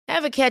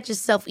Ever catch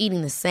yourself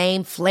eating the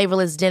same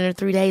flavorless dinner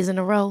 3 days in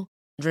a row?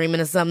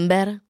 Dreaming of something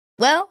better?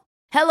 Well,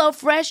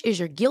 HelloFresh is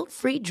your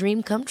guilt-free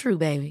dream come true,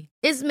 baby.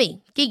 It's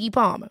me, Keke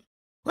Palmer.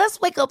 Let's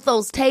wake up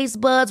those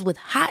taste buds with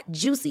hot,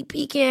 juicy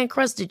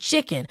pecan-crusted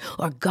chicken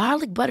or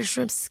garlic butter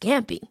shrimp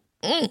scampi.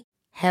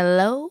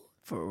 Hello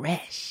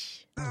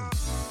Fresh.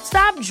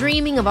 Stop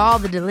dreaming of all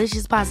the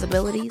delicious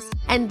possibilities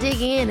and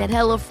dig in at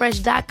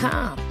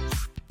HelloFresh.com.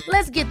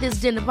 Let's get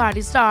this dinner party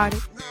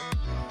started.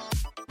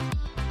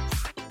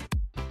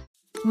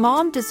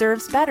 Mom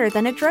deserves better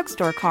than a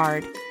drugstore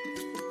card.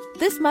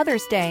 This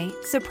Mother's Day,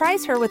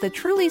 surprise her with a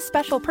truly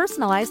special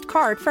personalized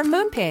card from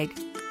Moonpig.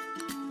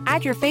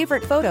 Add your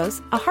favorite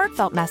photos, a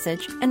heartfelt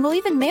message, and we'll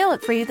even mail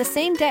it for you the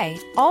same day,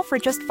 all for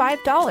just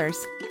 $5.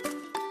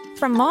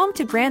 From mom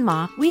to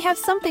grandma, we have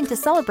something to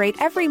celebrate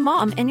every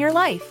mom in your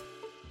life.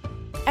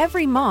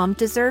 Every mom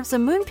deserves a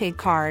Moonpig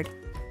card.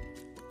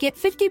 Get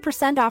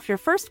 50% off your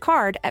first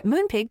card at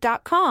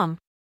moonpig.com.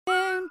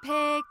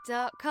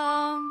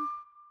 Moonpig.com.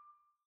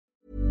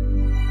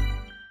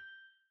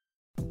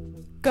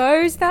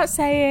 Goes Without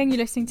Saying. You're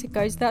listening to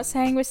Goes Without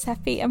Saying with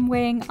Seffi and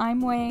Wing.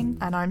 I'm Wing.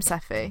 And I'm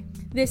Seffi.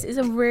 This is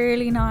a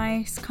really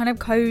nice, kind of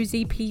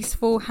cozy,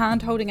 peaceful,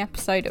 hand-holding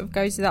episode of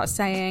Goes Without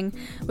Saying.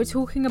 We're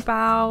talking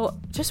about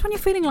just when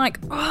you're feeling like,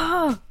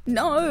 oh,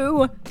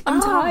 no, I'm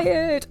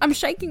tired. I'm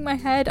shaking my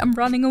head. I'm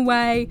running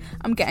away.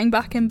 I'm getting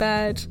back in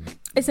bed.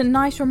 It's a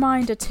nice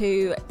reminder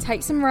to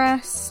take some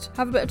rest,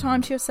 have a bit of time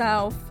to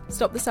yourself,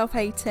 stop the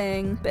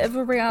self-hating, bit of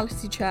a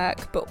reality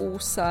check, but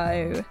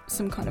also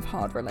some kind of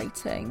hard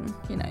relating.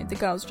 You know, the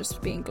girls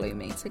just being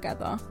gloomy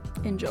together.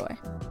 Enjoy.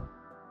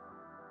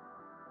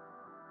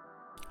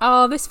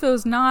 Oh, this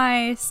feels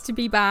nice to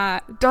be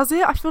back. Does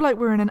it? I feel like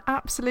we're in an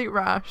absolute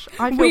rush.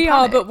 We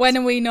are, but when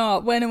are we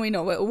not? When are we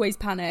not? We're always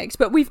panicked.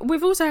 But we've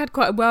also had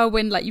quite a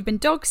whirlwind. Like, you've been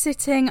dog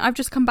sitting. I've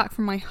just come back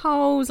from my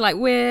holes. Like,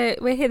 we're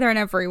here, there, and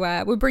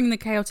everywhere. We're bringing the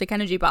chaotic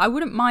energy. But I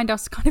wouldn't mind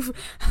us kind of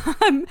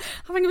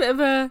having a bit of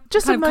a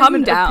just kind a of calm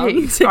moment of down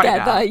peace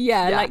together. right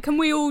Yeah. Like, can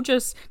we all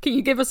just? Can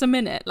you give us a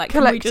minute? Like,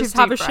 can we just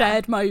have a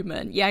shared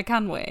moment? Yeah,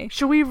 can we?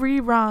 Shall we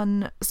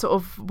rerun sort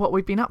of what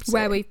we've been up to?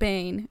 Where we've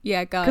been?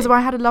 Yeah, go. Because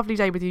I had a lovely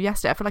day with you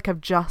yesterday. I feel like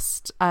I've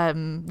just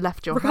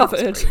left your house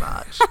pretty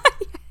much.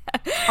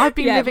 I've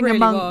been living really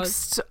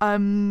amongst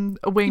Wing's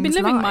You've been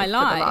living life my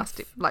life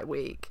for the last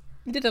week.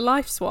 You did a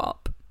life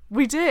swap.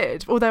 We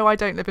did, although I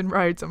don't live in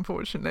Rhodes,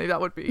 unfortunately. That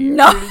would be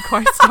really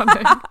quite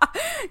stunning.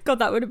 God,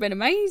 that would have been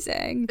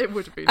amazing. It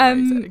would have been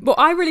amazing. Well,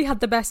 I really had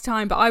the best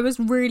time, but I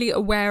was really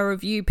aware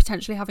of you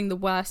potentially having the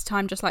worst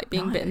time, just like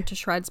being bitten to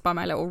shreds by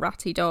my little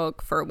ratty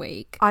dog for a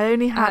week. I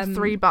only had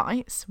 3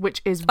 bites,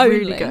 which is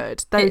really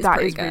good. Though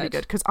that is really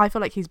good, because I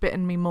feel like he's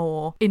bitten me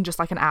more in just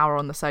like an hour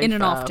on the sofa in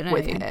an afternoon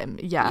with him,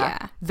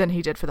 than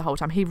he did for the whole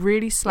time. He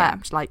really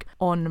slept like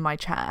on my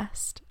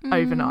chest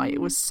overnight.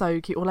 It was so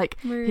cute. Or like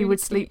really he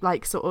would sleep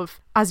like sort of,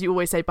 as you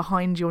always say,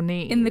 behind your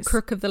knees, in the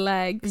crook of the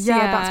legs.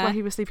 Yeah, that's where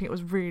he was sleeping. It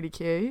was really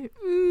cute.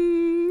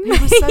 He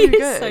was so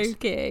good. So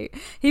cute.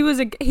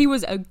 He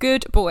was a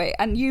good boy,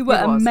 and you were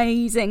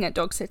amazing at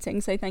dog sitting.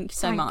 So thank you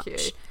so much. You.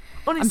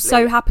 Honestly, I'm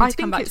so happy to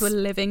come back to a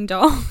living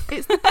dog.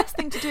 It's the best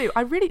thing to do.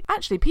 I really,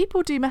 actually,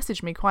 people do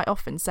message me quite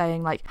often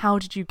saying like, how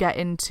did you get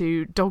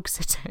into dog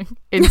sitting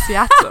in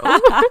Seattle?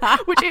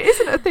 Which it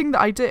isn't a thing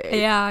that I do.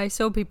 Yeah, I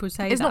saw people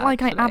say it's that. Not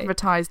like actually. I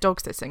advertise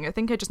dog sitting. I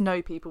think I just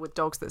know people with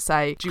dogs that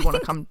say, do you want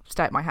to come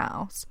stay at my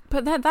house?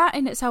 But that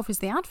in itself is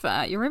the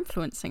advert. You're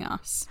influencing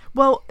us.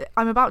 Well,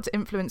 I'm about to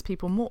influence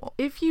people more.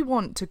 If you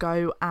want to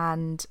go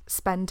and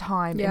spend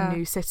time in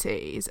new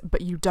cities,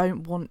 but you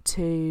don't want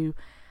to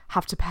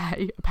have to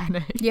pay a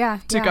penny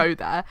to go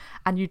there,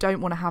 and you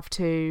don't want to have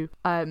to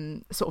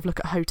sort of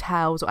look at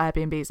hotels or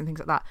Airbnbs and things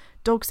like that,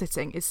 dog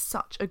sitting is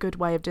such a good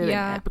way of doing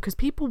it, because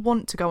people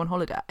want to go on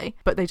holiday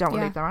but they don't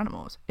want to leave their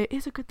animals. It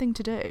is a good thing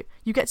to do.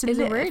 You get to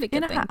live really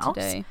in a thing house.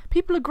 to do.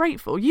 People are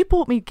grateful. You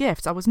bought me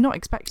gifts. I was not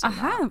expecting I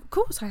have, of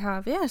course I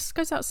have. Yes,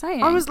 goes without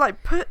saying. I was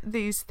like, put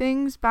these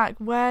things back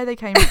where they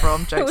came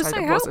from. Jokes, so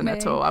I wasn't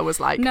at all. I was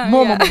like, no,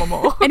 more.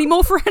 Any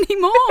more for any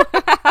more?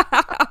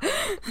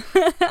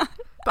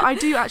 But I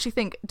do actually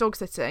think dog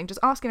sitting, just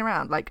asking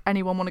around, like,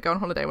 anyone want to go on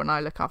holiday when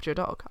I look after your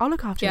dog? I'll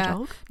look after your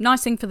dog.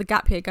 Nice thing for the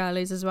gap year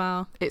girlies as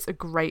well. It's a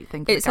great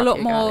thing for it's the gap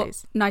year girlies.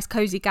 It's a lot more nice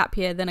cozy gap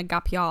year than a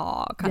gap year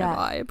kind of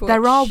vibe.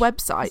 There are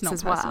websites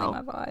as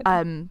well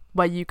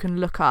where you can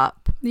look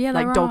up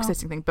like dog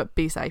sitting thing, but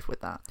be safe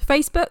with that.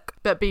 Facebook,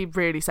 but be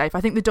really safe.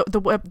 I think the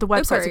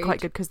websites are quite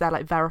good because they're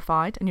like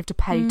verified and you have to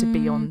pay to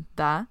be on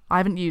there. I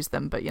haven't used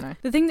them, but you know.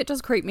 The thing that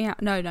does creep me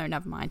out. No,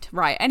 never mind.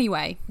 Right.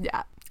 Anyway.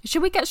 Yeah.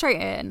 Should we get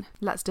straight in?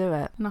 Let's do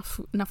it. Enough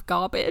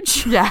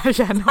garbage. Yeah,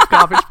 enough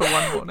garbage for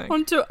one morning.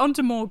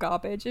 onto more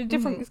garbage, a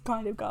different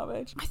kind of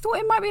garbage. I thought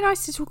it might be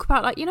nice to talk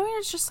about, like, you know,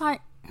 it's just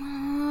like,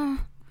 I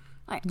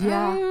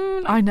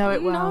know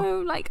it well. No,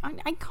 like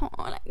I can't.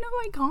 Like, no,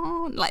 I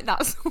can't. Like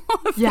that sort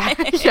of thing.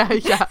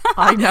 Yeah.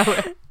 I know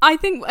it. I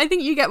think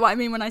you get what I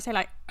mean when I say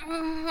like,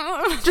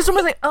 just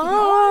almost like,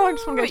 I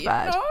just want to go to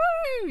bed.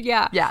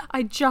 Yeah.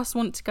 I just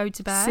want to go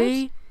to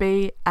bed.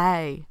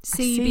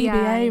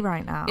 CBA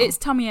right now. It's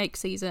tummy ache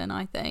season,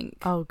 I think.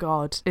 Oh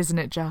God, isn't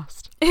it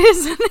just?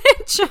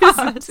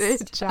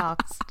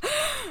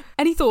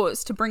 Any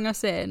thoughts to bring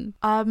us in?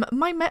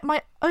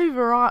 My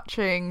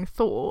overarching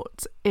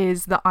thought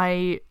is that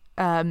I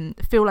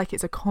feel like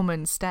it's a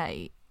common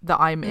state that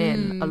I'm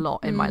in a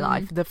lot in my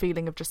life. The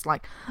feeling of just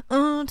like,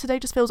 today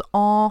just feels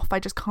off. I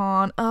just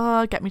can't.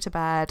 Get me to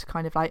bed.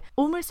 Kind of like,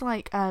 almost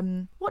like,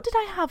 what did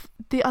I have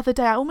the other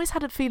day? I almost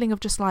had a feeling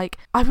of just like,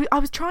 I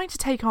was trying to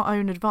take our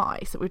own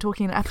advice that we were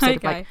talking in an episode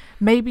of like,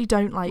 maybe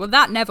don't like. Well,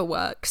 that never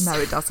works. No,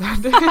 it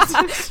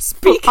doesn't.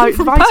 Speaking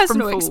from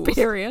personal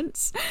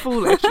experience.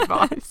 Foolish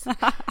advice.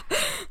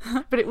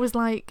 But it was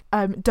like,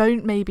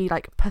 don't maybe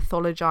like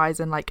pathologize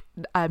and like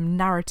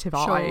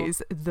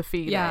narrativize the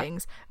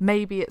feelings.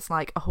 Maybe it's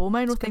like a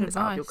hormonal thing that's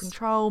out of your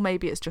control.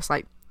 Maybe it's just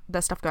like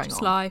there's stuff going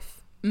on. Life.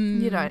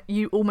 You know,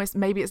 you almost,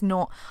 maybe it's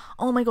not,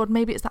 oh my God,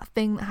 maybe it's that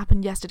thing that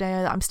happened yesterday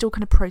that I'm still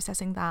kind of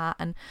processing that,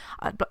 and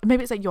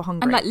maybe it's like you're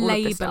hungry and like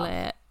label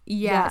it.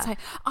 Yeah, it's like,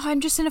 I'm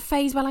just in a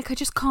phase where like I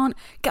just can't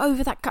get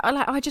over that,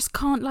 like I just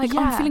can't, like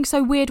I'm feeling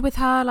so weird with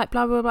her, like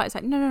blah blah blah. It's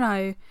like no.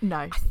 I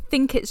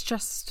think it's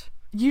just,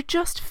 you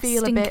just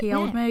feel stinky a bit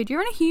old mood.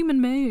 You're in a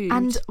human mood.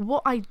 And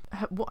what I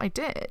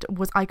did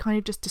was I kind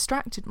of just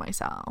distracted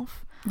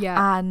myself.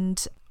 Yeah.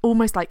 And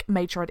almost like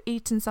made sure I'd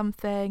eaten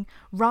something,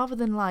 rather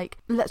than like,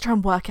 let's try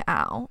and work it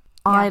out.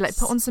 Yes. I like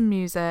put on some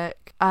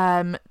music,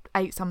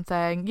 ate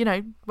something, you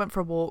know, went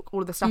for a walk,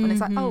 all of the stuff, and it's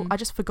like, oh, I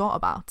just forgot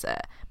about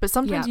it. But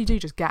sometimes you do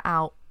just get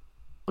out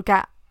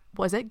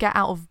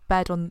of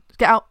bed on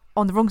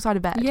the wrong side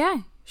of bed. Yeah,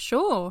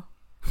 sure.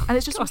 And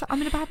it's just like,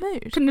 I'm in a bad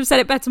mood. Couldn't have said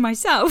it better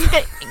myself.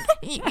 Get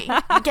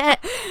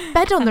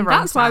bed on the wrong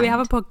That's side. why we have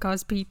a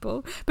podcast,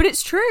 people. But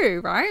it's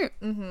true, right?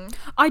 Mm-hmm.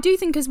 I do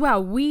think as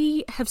well,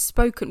 we have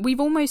spoken, we've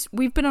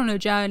been on a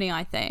journey,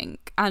 I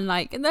think, and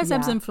like there's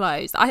ebbs and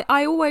flows.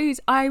 I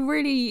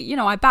really, you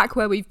know, I back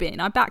where we've been.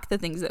 I back the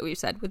things that we've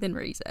said within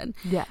reason.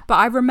 Yeah. But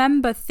I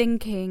remember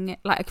thinking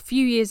like a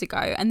few years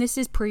ago, and this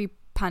is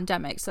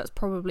pre-pandemic, so that's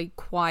probably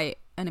quite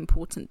an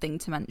important thing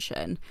to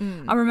mention.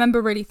 I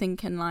remember really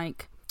thinking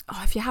like, oh,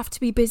 if you have to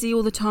be busy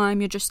all the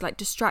time, you're just like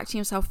distracting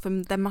yourself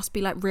from, there must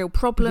be like real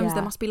problems,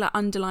 there must be like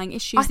underlying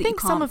issues that you can't face. I think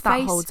some of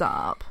that holds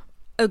up.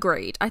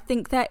 Agreed. I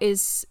think there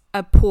is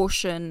a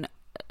portion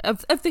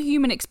of the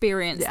human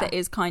experience that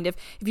is kind of,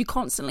 if you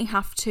constantly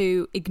have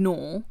to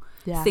ignore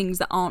things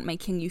that aren't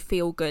making you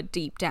feel good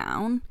deep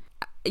down,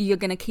 you're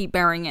going to keep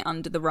burying it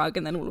under the rug,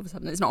 and then all of a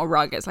sudden it's not a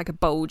rug, it's like a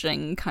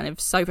bulging kind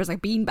of sofa. It's like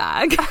a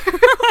beanbag.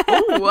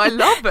 Oh, I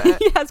love it.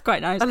 Yeah, it's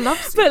quite nice. I love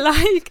it. But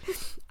like,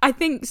 I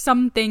think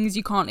some things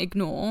you can't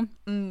ignore,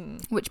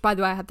 which, by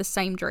the way, I had the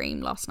same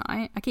dream last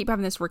night. I keep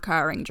having this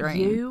recurring dream.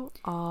 You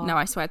are No,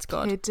 I swear to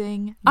God.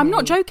 Kidding me. I'm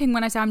not joking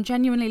when I say I'm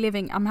genuinely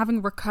I'm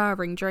having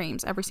recurring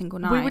dreams every single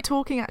night. We were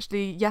talking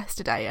actually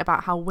yesterday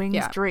about how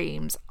Wing's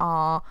dreams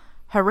are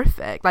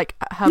horrific. Like,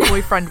 her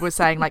boyfriend was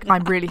saying like,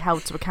 I'm really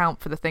held to account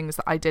for the things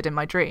that I did in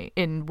my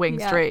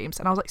Wing's dreams,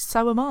 and I was like,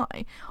 so am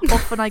I.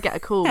 Often I get a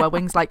call where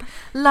Wing's like,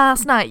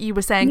 last night you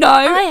were saying, no,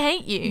 I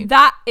hate you.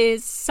 That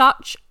is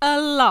such a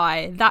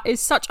lie.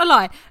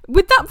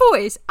 With that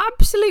voice,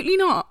 absolutely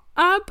not.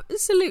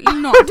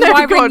 Absolutely not. Do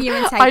I ring you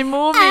and say, I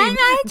more mean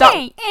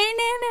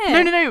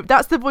no,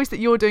 that's the voice that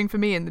you're doing for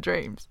me in the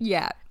dreams.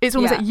 Yeah, it's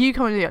almost like you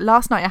come and do it.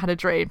 Last night I had a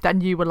dream,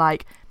 then you were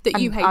like, that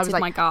you hated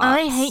my guts.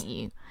 I hate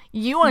you.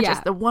 You are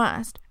just the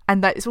worst.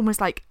 And that it's almost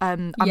like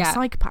I'm a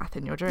psychopath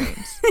in your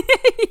dreams.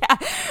 Yeah,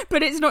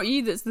 but it's not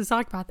you that's the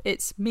psychopath,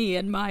 it's me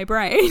and my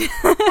brain.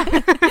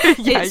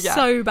 It's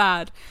so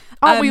bad.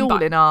 Aren't we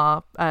all in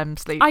our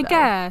sleep? I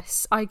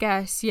guess,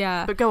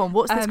 yeah. But go on,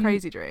 what's this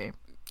crazy dream?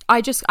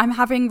 I'm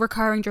having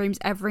recurring dreams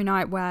every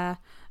night where,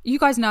 you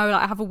guys know,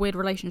 like, I have a weird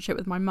relationship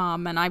with my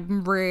mum, and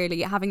I'm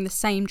really having the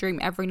same dream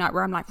every night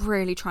where I'm like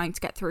really trying to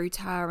get through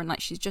to her, and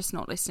like she's just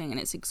not listening, and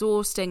it's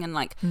exhausting, and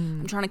like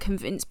I'm trying to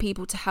convince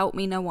people to help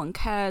me, no one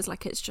cares,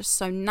 like it's just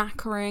so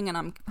knackering,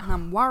 and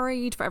I'm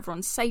worried for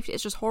everyone's safety.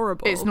 It's just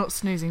horrible. It's not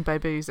snoozing bo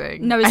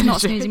boozing. No, it's not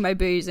snoozing bo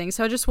boozing.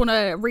 So I just want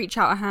to reach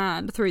out a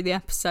hand through the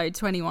episode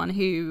to anyone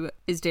who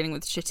is dealing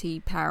with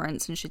shitty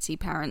parents and shitty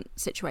parent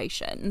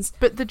situations.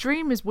 But the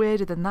dream is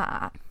weirder than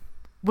that.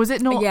 Was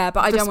it not? Yeah,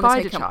 but I don't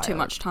want to take up too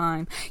much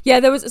time. Yeah,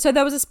 there was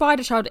a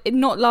spider child.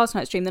 Not last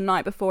night's dream, the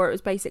night before. It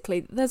was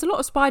basically, there's a lot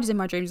of spiders in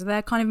my dreams.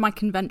 They're kind of my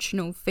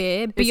conventional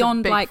fear,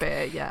 beyond like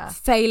fear,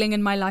 failing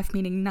in my life,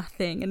 meaning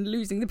nothing, and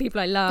losing the people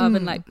I love,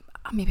 and like,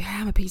 maybe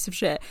I am a piece of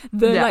shit.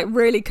 The like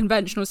really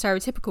conventional,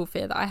 stereotypical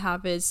fear that I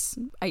have is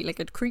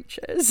 8-legged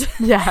creatures.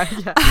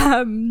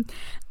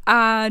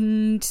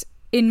 And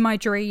in my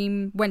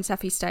dream, when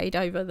Seffi stayed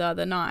over the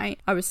other night,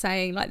 I was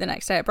saying, like, the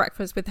next day at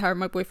breakfast with her and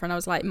my boyfriend, I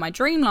was like, in my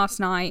dream last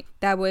night,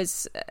 there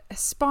was a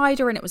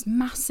spider and it was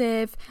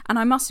massive, and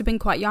I must have been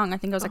quite young. I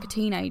think I was like a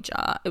teenager.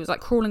 It was like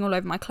crawling all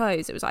over my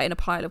clothes. It was like in a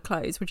pile of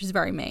clothes, which is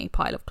very me,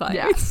 pile of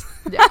clothes.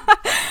 Yeah.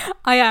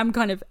 I am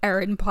kind of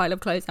Erin, pile of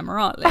clothes, Emma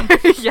Hartley.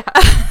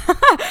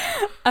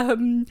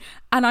 And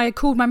I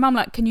called my mum,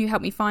 like, can you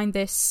help me find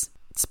this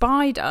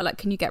spider, like,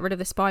 can you get rid of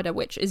the spider,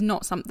 which is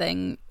not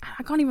something,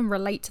 I can't even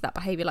relate to that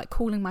behavior, like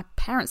calling my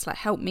parents, like,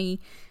 help me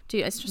do,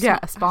 it's just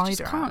a spider. I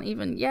just can't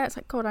even, it's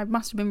like, God, I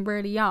must have been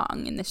really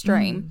young in this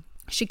dream.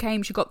 She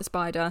came, she got the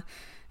spider,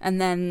 and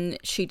then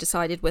she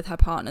decided with her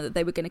partner that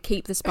they were going to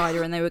keep the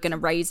spider and they were going to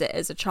raise it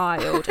as a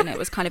child, and it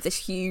was kind of this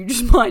huge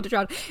spider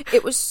child.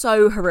 It was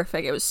so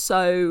horrific. It was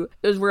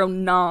real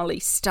gnarly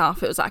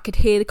stuff. It was like I could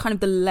hear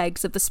the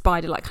legs of the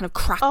spider like kind of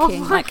cracking.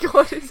 Oh my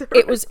God,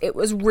 it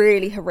was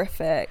really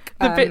horrific.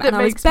 The bit that and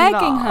makes I was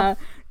begging me laugh.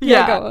 her.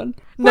 Yeah, go on.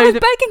 Well, I was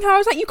begging her. I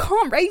was like, you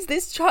can't raise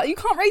this child. You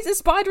can't raise this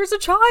spider as a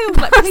child.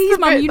 Like, please,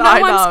 Mum, you know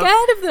I'm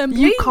scared of them.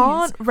 Please. You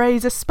can't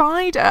raise a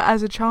spider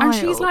as a child. And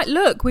she's like,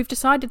 look, we've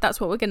decided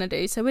that's what we're going to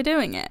do, so we're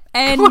doing it.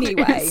 Anyway.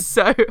 God, it is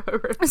so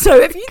horrific. So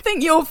if you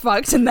think you're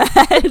fucked in the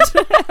head...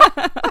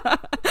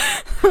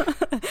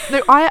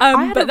 No,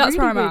 I had a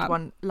really weird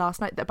one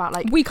last night about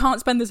like... We can't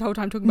spend this whole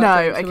time talking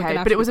about dreams, okay,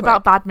 but it was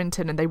about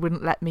badminton and they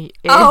wouldn't let me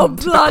in. Oh,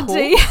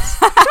 bloody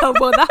hell.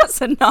 Well,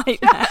 that's a nightmare.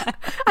 Yeah.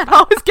 And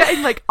I was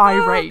getting like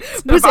irate.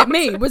 Was it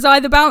me? Was I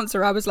the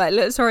bouncer? I was like,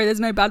 look, sorry, there's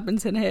no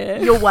badminton here.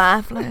 You're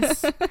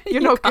worthless.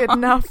 You're not good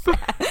enough.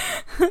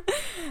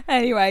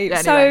 Anyway,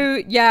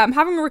 so yeah, I'm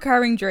having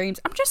recurring dreams.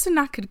 I'm just a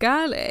knackered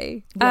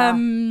girly. Yeah.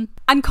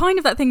 And kind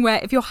of that thing where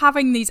if you're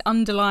having these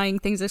underlying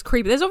things that's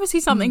creepy, there's obviously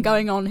something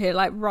going on here,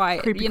 like,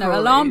 right, creepy,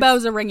 alarm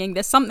bells are ringing,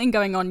 there's something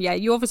going on. Yeah,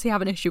 you obviously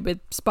have an issue with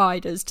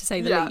spiders, to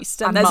say the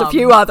least, and there's a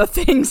few other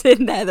things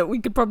in there that we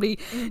could probably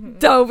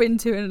delve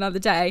into in another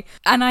day.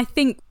 And I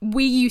think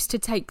we used to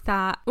take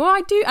that, well,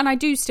 I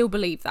do still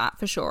believe that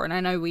for sure, and I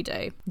know we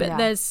do, but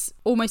there's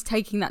almost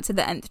taking that to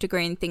the nth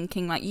degree and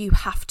thinking like you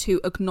have to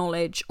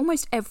acknowledge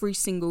almost every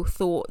single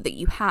thought that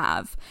you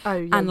have,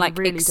 and like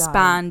really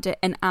expand it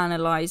and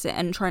analyze it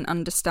and try and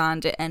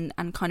understand it and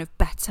kind of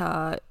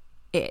better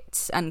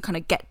it and kind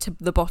of get to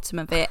the bottom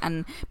of it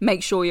and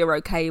make sure you're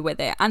okay with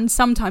it. And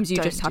sometimes you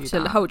just have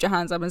to hold your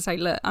hands up and say,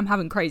 look, I'm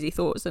having crazy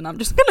thoughts and I'm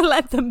just gonna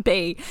let them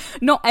be.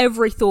 Not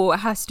every thought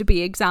has to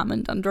be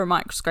examined under a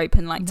microscope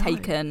and like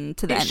taken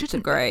to the nth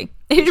degree.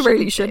 It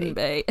really shouldn't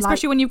be,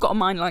 especially when you've got a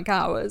mind like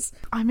ours.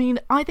 I mean,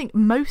 I think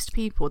most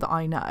people that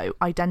I know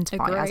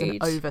identify as an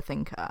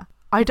overthinker.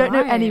 I don't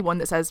know anyone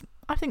that says,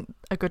 I think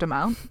a good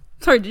amount.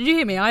 Sorry, did you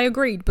hear me? I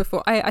agreed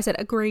before. I said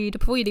agreed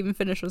before you'd even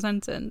finish your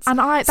sentence. And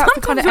that's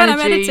sometimes the kind of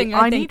energy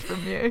I need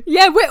from you.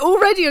 Yeah, we're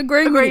already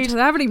agreeing with each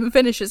other. I haven't even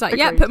finished. It's like,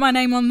 yeah, put my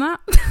name on that.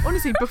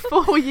 Honestly,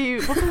 before you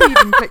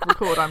even click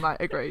record, I'm like,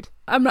 agreed.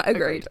 I'm not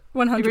agreed.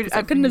 100%.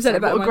 I couldn't have said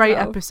it better myself. What a great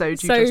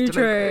episode you just delivered. So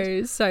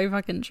true. So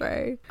fucking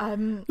true.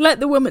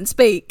 Let the woman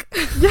speak.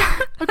 Yeah,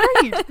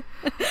 agreed.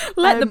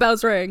 Let the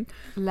bells ring.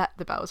 Let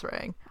the bells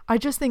ring. I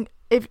just think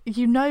if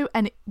you know,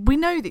 and we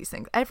know these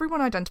things,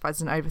 everyone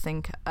identifies as an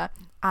overthinker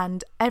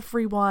and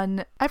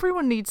everyone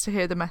needs to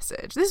hear the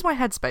message. This is why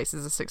Headspace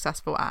is a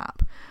successful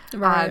app,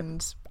 right?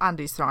 And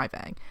Andy's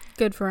thriving.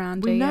 Good for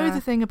Andy. We know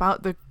the thing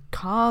about the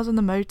cars on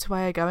the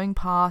motorway are going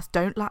past.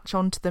 Don't latch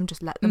onto them,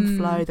 just let them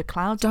flow. The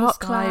clouds in the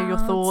sky are your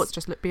thoughts,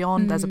 just look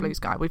beyond. There's a blue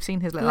sky. We've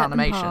seen his little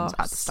animations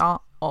at the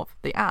start of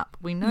the app.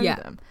 We know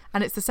them.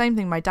 And it's the same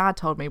thing my dad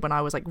told me when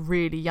I was like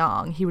really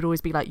young. He would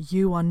always be like,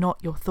 you are not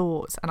your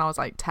thoughts. And I was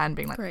like 10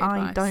 being like,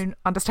 I don't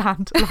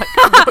understand. Like,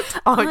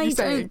 what are you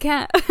saying? I don't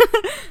care.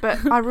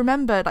 But I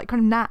remember like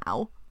kind of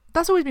now,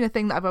 that's always been a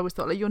thing that I've always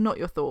thought, like, you're not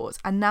your thoughts.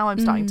 And now I'm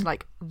starting to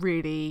like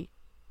really,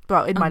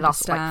 well, in my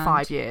last like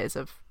 5 years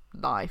of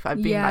life,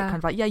 I've been like kind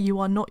of like, yeah, you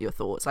are not your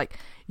thoughts. Like,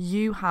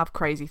 you have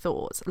crazy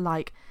thoughts.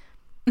 Like,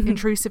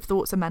 intrusive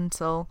thoughts are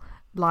mental.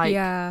 Like,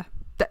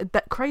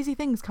 that crazy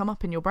things come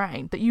up in your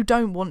brain that you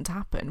don't want to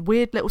happen.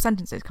 Weird little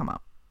sentences come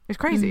up. It's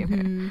crazy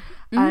in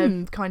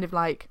here. Kind of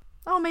like,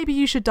 oh, maybe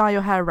you should dye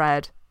your hair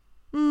red.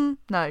 No,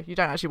 you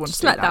don't actually want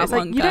to do that. It's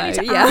like, you don't need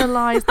to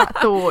analyse that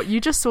thought. You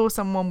just saw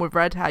someone with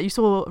red hair. You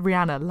saw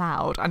Rihanna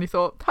loud and you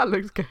thought, that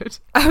looks good.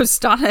 Oh,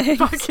 stunning.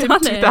 Fucking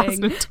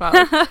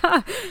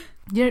 2012.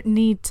 You don't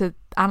need to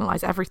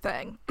analyse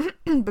everything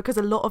because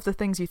a lot of the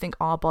things you think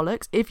are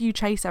bollocks, if you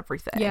chase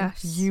everything,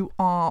 you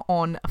are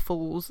on a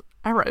fool's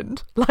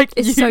errand. Like,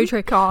 it's so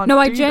true. No,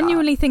 I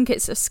genuinely think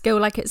it's a skill,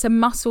 like it's a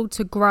muscle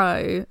to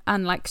grow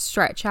and like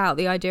stretch out.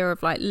 The idea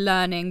of like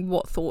learning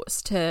what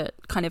thoughts to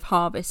kind of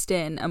harvest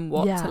in and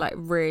what to like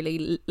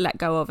really let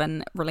go of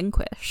and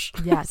relinquish.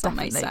 Yeah,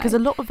 definitely. Because a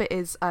lot of it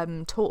is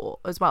taught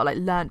as well, like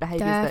learned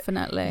behaviours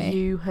that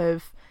you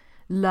have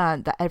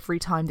learned, that every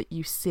time that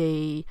you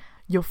see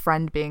your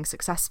friend being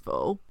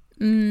successful,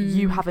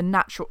 you have a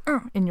natural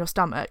in your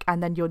stomach,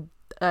 and then your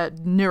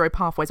neuro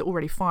pathways are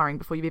already firing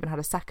before you've even had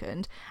a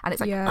second, and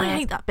it's like, I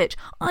hate that bitch,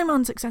 I'm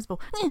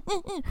unsuccessful. I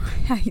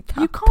hate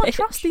that you can't bitch.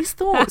 trust these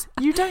thoughts.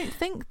 You don't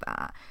think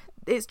that.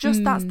 It's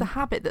just that's the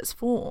habit that's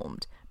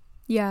formed.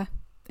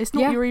 It's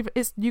not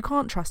you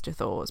can't trust your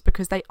thoughts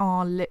because they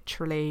are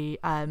literally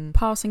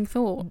passing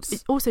thoughts.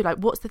 It's also like,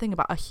 what's the thing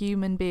about a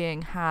human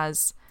being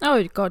has,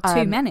 oh god,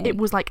 too many. It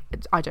was like,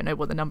 I don't know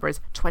what the number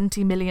is,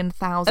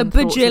 20,000,000 a bajillion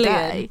thoughts a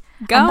day.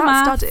 Go and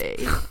math. that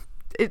study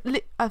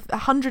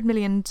 100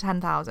 million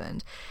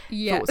 10,000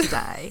 thoughts a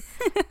day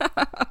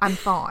and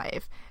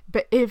 5.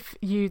 But if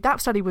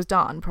that study was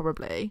done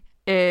probably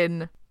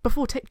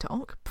before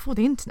TikTok, before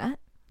the internet.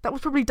 That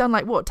was probably done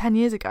 10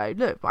 years ago.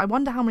 Look, I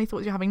wonder how many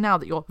thoughts you're having now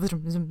that you're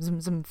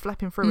zoom,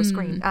 flipping through a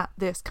screen at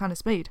this kind of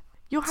speed.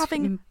 You're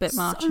having a bit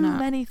much,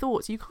 many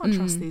thoughts. You can't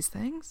trust these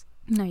things.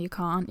 No, you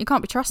can't. You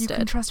can't be trusted. You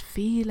can trust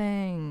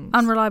feelings.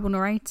 Unreliable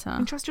narrator. You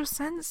can trust your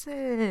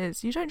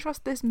senses. You don't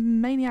trust this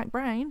maniac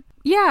brain.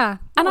 Yeah.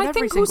 And I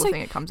every think single also,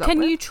 thing it comes up can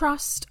with. you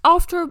trust,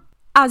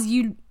 as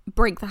you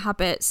break the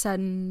habits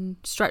and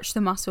stretch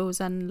the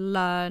muscles and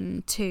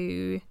learn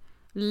to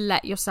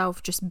let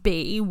yourself just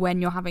be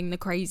when you're having the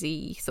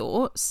crazy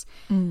thoughts,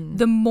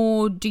 the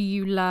more do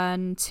you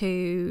learn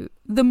to,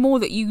 the more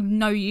that you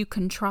know you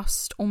can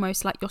trust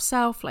almost like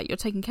yourself, like you're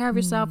taking care of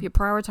yourself, you're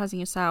prioritizing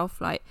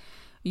yourself, like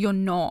you're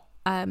not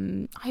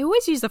I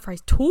always use the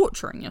phrase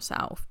torturing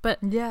yourself, but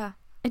yeah,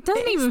 it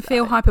doesn't even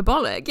feel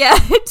hyperbolic. Yeah,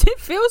 it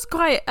feels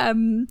quite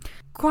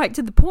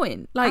to the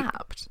point, like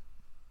apt.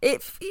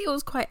 It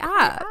feels quite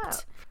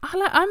apt.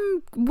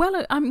 I'm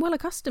well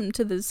accustomed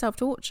to the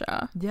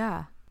self-torture.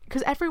 Yeah,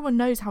 because everyone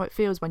knows how it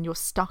feels when you're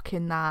stuck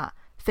in that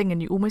thing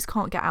and you almost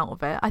can't get out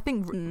of it. I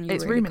think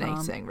it's really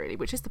ruminating, really,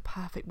 which is the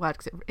perfect word,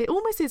 because it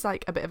almost is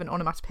like a bit of an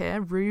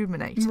onomatopoeia.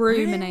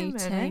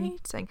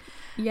 Ruminating.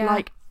 Yeah,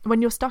 like when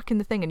you're stuck in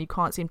the thing and you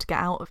can't seem to get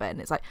out of it, and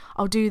it's like,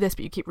 I'll do this,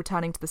 but you keep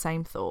returning to the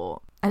same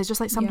thought, and it's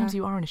just like sometimes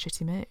you are in a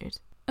shitty mood.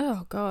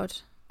 Oh god,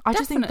 I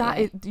just think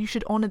that you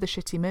should honour the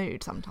shitty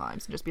mood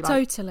sometimes and just be like...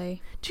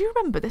 Totally. Do you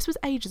remember? This was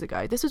ages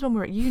ago. This was when we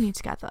were at uni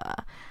together.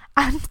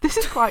 And this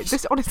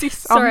honestly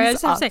sums Sorry, I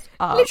just have to say,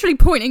 literally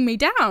pointing me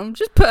down.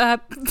 Just put her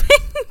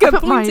finger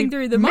pointing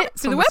through the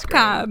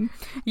webcam.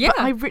 Yeah.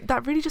 But I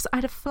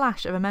had a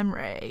flash of a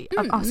memory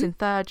of us in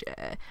third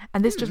year.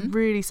 And this just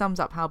really sums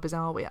up how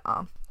bizarre we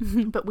are.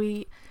 But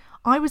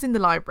I was in the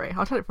library.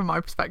 I'll tell it from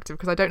my perspective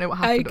because I don't know what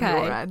happened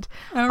on your end.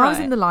 Right. I was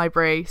in the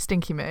library,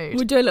 stinky mood.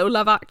 We'll do a little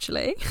Love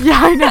Actually. Yeah,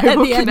 I know. At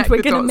we'll the end,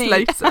 we're going to meet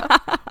later.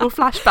 We'll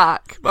flash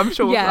back. I'm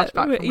sure we'll flash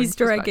back. We're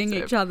Easter egging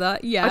each other.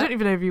 Yeah. I don't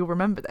even know if you'll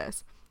remember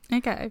this.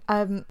 Okay.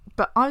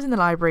 But I was in the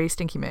library,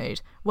 stinky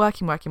mood,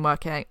 working.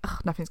 Ugh,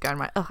 nothing's going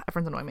right. Ugh,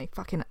 everyone's annoying me.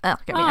 Fucking,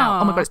 get me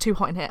out. Oh my god, it's too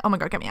hot in here. Oh my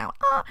god, get me out.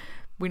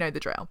 We know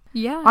the drill.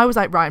 Yeah. I was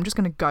like, right, I'm just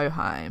going to go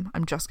home.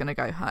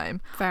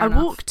 Fair enough.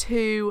 I walked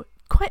to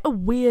quite a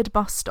weird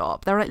bus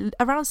stop. There are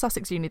around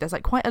Sussex Uni, there's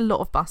quite a lot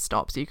of bus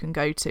stops you can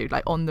go to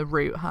on the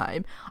route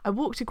home. I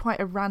walked to quite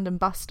a random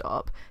bus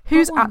stop.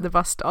 Who's at the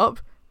bus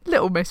stop?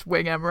 Little Miss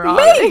Wing Emirati.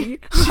 Me?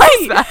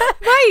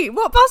 Wait,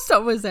 what bus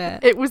stop was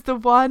it? It was the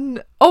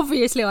one...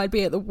 Obviously I'd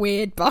be at the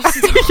weird bus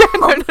stop.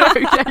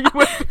 Yeah, you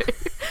would be.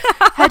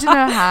 Head in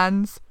her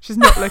hands. She's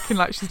not looking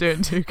like she's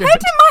doing too good.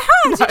 Head in my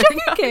hands? No, you're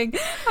joking?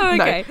 Oh,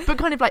 okay. No, but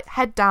kind of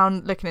head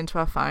down, looking into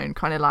her phone,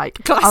 kind of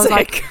like... Classic. I was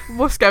like,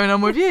 what's going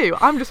on with you?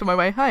 I'm just on my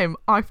way home.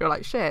 I feel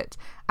like shit.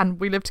 And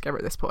we live together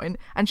at this point.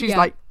 And she's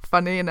like,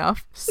 funny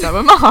enough, so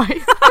am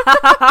I.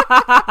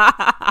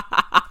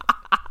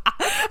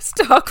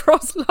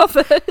 Star-crossed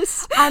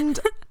lovers. And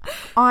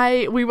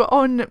we were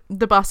on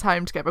the bus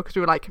home together because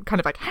we were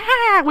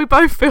we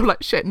both feel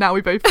like shit now.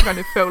 We both kind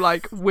of feel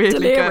like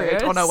weirdly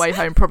delirious. Good on our way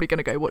home, probably going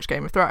to go watch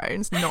Game of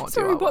Thrones.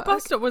 Sorry, what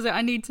bus stop was it?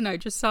 I need to know,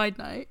 just side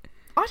note.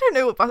 I don't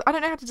know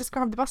how to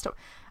describe the bus stop.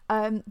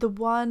 The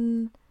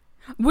one...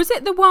 Was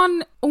it the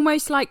one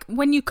almost like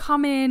when you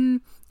come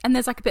in and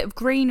there's a bit of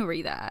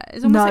greenery there?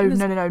 It's No,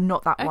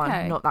 not that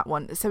one. Not that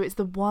one. So it's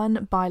the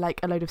one by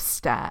a load of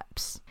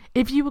steps.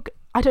 If you were...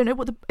 I don't know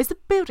is the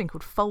building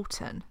called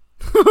Fulton?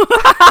 We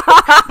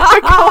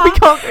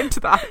can't go into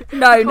that.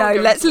 No,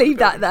 let's leave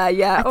that there.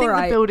 Yeah, I think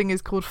the building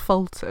is called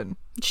Fulton.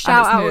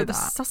 Shout out with the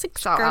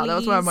Sussex Shout girlies. out. That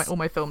was where all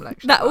my film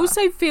lectures That were.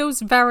 Also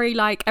feels very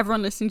like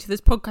everyone listening to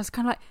this podcast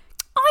kind of like,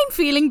 I'm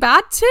feeling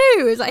bad too.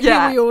 It's like,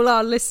 here we all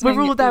are listening.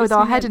 We're all there with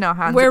our head in our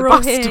hands. We're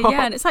all here,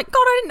 yeah. And it's like, God,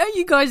 I didn't know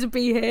you guys would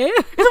be here.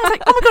 It's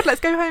like, oh my God,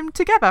 let's go home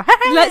together.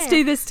 Let's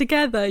do this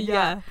together.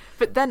 Yeah.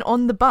 But then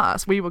on the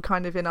bus, we were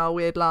kind of in our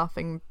weird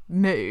laughing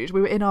mood.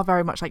 We were in our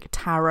very much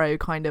tarot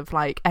kind of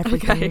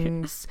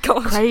everything's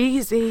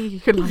crazy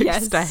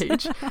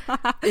stage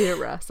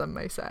era, some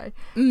may say.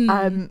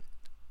 And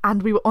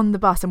we were on the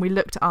bus and we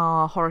looked at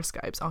our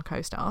horoscopes, our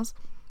co-stars.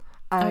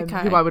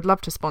 Who I would love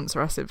to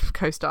sponsor us if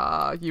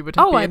co-star you would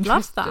be I'd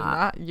interested love in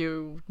that.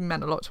 You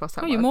meant a lot to us.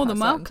 You're more than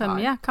welcome.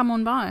 Yeah, come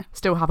on by.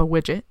 Still have a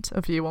widget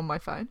of you on my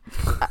phone.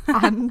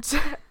 And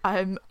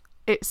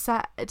it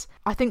said,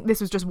 I think this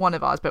was just one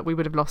of ours, but we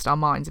would have lost our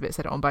minds if it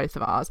said it on both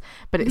of ours.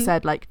 But it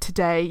said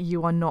today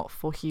you are not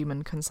for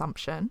human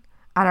consumption.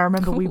 And I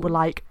remember we were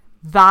like,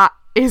 that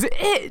is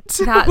it.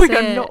 We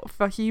are not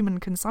for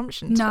human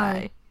consumption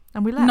today.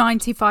 And we left.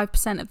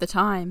 95% of the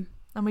time.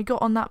 And we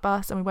got on that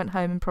bus and we went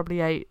home and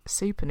probably ate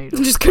super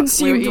noodles. Just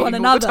consumed one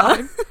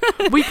another.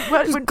 We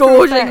went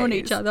gorging on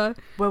each other.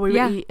 Where we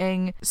were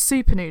eating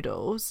super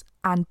noodles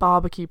and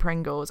barbecue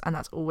Pringles, and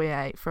that's all we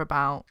ate for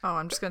about... Oh,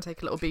 I'm just going to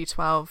take a little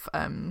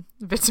B12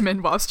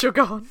 vitamin whilst you're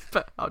gone,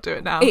 but I'll do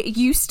it now. It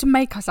used to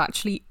make us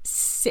actually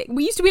sick.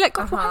 We used to be like,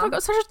 God, why have I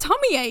got such a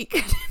tummy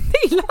ache?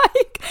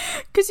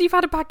 Because you've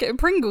had a packet of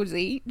Pringles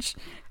each.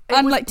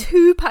 And like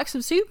 2 packs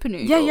of super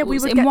noodles. Yeah, we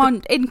would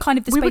in kind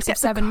of the space of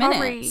 7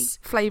 minutes.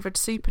 Flavoured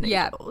super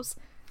noodles.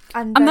 Yeah.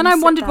 And then I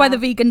wondered why the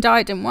vegan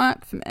diet didn't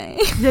work for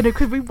me. Yeah, no,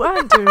 because we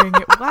weren't doing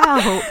it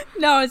well.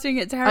 No, I was doing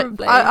it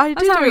terribly. I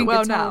do it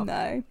well now.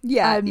 Though.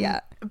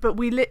 Yeah. But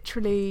we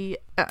literally...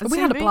 we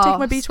had a blast. Take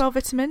my B12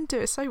 vitamin, do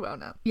it so well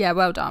now. Yeah,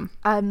 well done.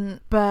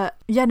 But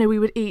yeah, no, we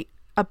would eat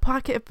a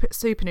packet of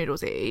super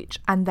noodles each,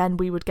 and then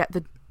we would get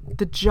the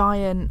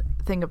giant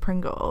thing of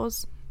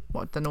Pringles...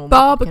 What the normal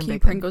barbecue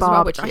Pringles as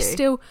well, which I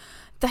still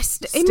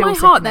in my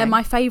heart they're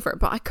my favourite,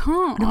 but I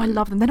can't. No, I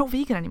love them. They're not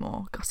vegan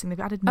anymore. Gossing, they've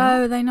added milk.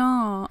 Oh, they're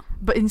not.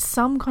 But in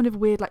some kind of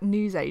weird like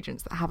news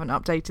agents that haven't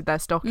updated their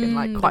stock in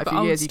like quite a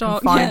few years,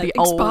 stock. You can find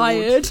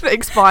the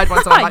expired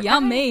ones. I'm like,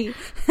 yummy.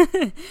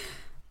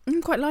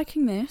 I'm quite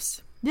liking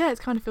this. Yeah, it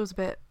kind of feels a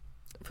bit.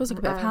 It feels like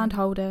a bit of hand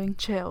holding.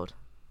 Chilled.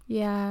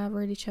 Yeah,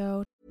 really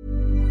chilled.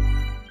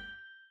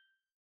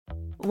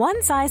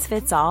 One size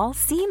fits all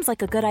seems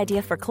like a good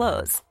idea for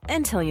clothes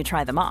until you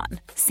try them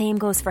on. Same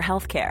goes for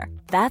healthcare.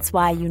 That's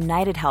why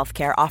United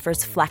Healthcare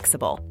offers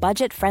flexible,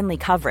 budget-friendly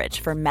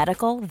coverage for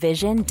medical,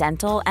 vision,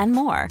 dental, and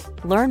more.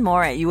 Learn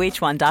more at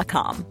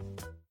UH1.com.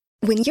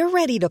 When you're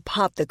ready to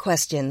pop the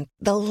question,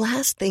 the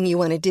last thing you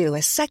want to do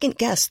is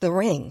second-guess the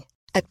ring.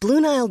 At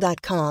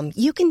BlueNile.com,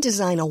 you can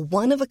design a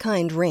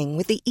one-of-a-kind ring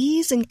with the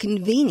ease and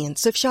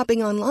convenience of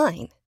shopping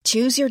online.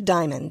 Choose your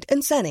diamond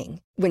and setting.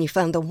 When you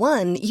find the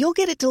one, you'll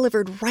get it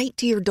delivered right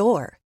to your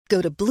door.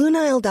 Go to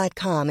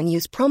BlueNile.com and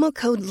use promo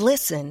code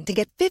LISTEN to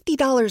get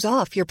 $50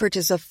 off your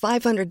purchase of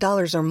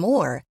 $500 or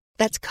more.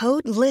 That's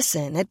code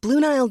LISTEN at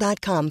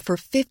BlueNile.com for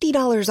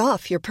 $50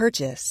 off your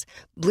purchase.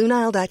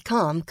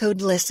 BlueNile.com,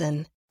 code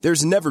LISTEN.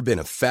 There's never been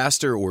a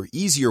faster or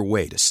easier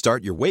way to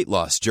start your weight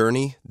loss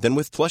journey than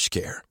with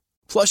PlushCare.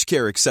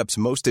 PlushCare accepts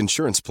most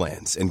insurance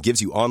plans and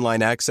gives you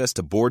online access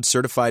to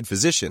board-certified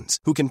physicians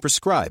who can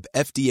prescribe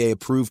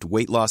FDA-approved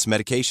weight loss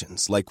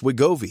medications like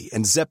Wegovy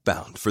and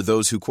Zepbound for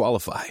those who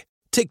qualify.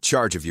 Take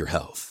charge of your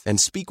health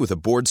and speak with a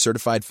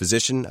board-certified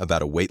physician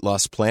about a weight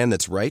loss plan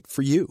that's right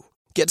for you.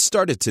 Get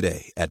started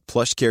today at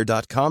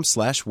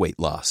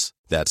plushcare.com/weightloss.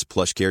 That's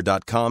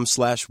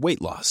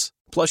plushcare.com/weightloss.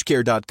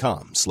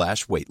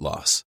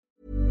 plushcare.com/weightloss.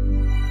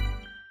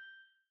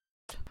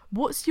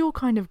 What's your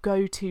kind of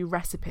go-to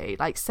recipe?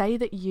 Like, say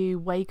that you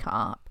wake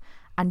up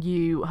and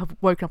you have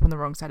woken up on the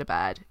wrong side of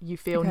bed. You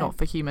feel not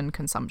for human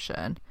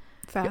consumption.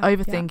 Fair, you're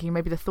overthinking.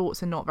 Maybe the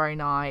thoughts are not very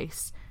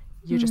nice.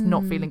 You're just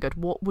not feeling good.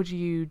 What would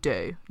you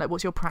do? Like,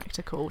 what's your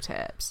practical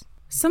tips?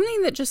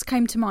 Something that just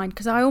came to mind,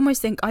 because I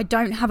almost think I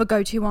don't have a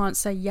go-to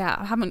answer yet.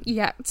 I haven't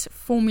yet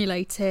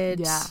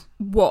formulated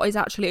what is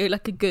actually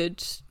like a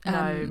good...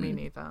 no, me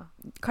neither.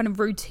 Kind of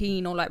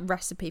routine or like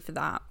recipe for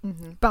that.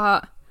 Mm-hmm.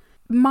 But...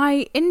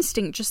 my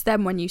instinct just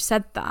then when you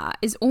said that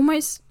is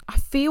almost, I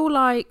feel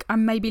like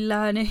I'm maybe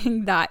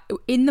learning that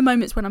in the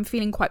moments when I'm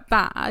feeling quite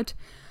bad,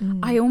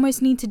 I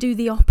almost need to do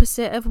the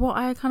opposite of what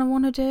I kind of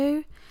want to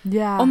do.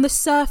 Yeah. On the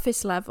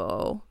surface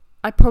level,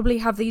 I probably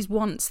have these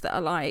wants that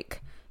are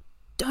like,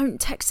 don't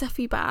text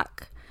Seffi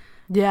back.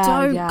 Yeah.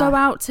 Don't go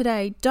out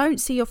today.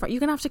 Don't see your friend. You're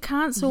going to have to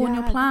cancel on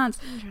your plans.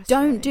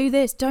 Don't do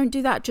this. Don't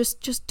do that.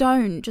 Just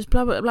don't. Just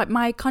blah, blah, blah.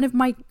 Like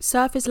my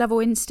surface level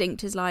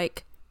instinct is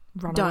like,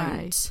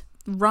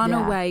 Run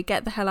away,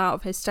 get the hell out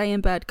of here, stay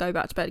in bed, go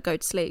back to bed, go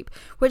to sleep,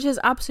 which is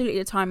absolutely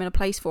a time and a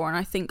place for, and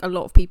I think a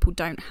lot of people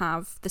don't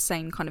have the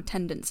same kind of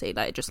tendency.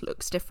 Like, it just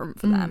looks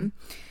different for them,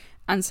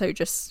 and so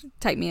just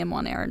take me in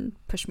one ear and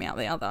push me out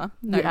the other.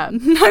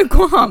 No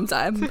qualms.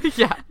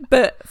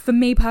 But for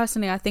me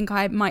personally, I think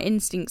my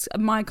instincts,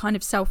 my kind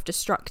of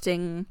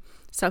self-destructing,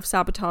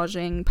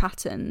 self-sabotaging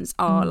patterns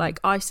are like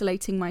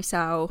isolating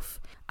myself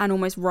and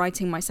almost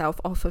writing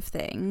myself off of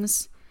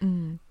things.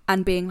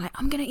 And being like,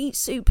 I'm gonna eat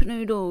super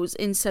noodles,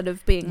 instead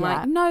of being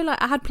like, no,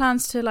 like I had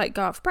plans to like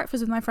go out for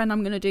breakfast with my friend,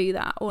 I'm gonna do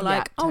that. Or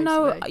like, oh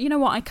no, you know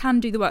what, I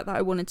can do the work that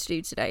I wanted to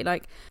do today.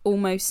 Like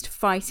almost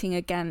fighting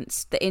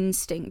against the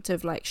instinct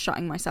of like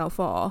shutting myself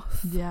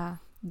off. Yeah,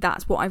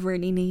 that's what I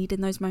really need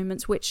in those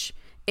moments, which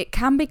it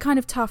can be kind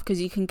of tough because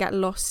you can get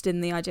lost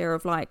in the idea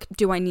of like,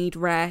 do I need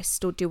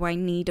rest, or do I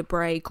need a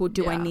break, or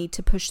do I need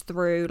to push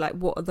through? Like,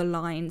 what are the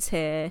lines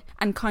here?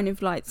 And kind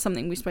of like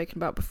something we've spoken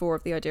about before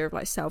of the idea of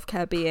like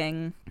self-care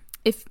being,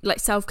 if like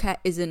self-care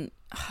isn't,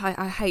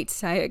 I hate to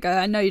say it,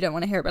 I know you don't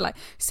want to hear it, but like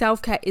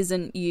self-care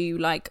isn't you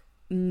like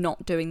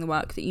not doing the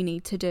work that you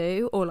need to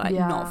do, or like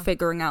not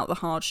figuring out the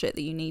hard shit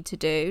that you need to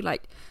do.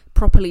 Like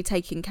properly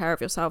taking care of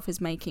yourself is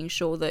making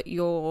sure that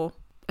you're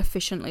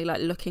efficiently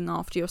like looking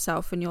after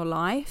yourself and your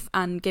life,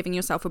 and giving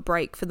yourself a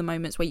break for the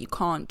moments where you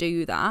can't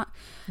do that,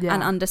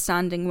 and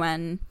understanding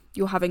when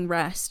you're having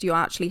rest, you're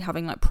actually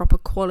having like proper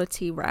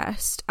quality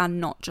rest,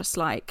 and not just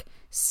like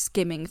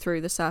skimming through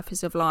the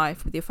surface of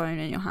life with your phone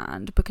in your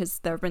hand, because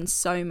there have been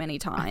so many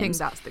times, I think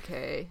that's the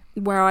key,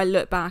 where I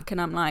look back and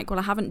I'm like, well,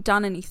 I haven't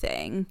done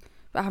anything,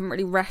 but I haven't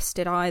really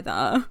rested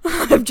either.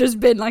 I've just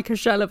been like a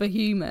shell of a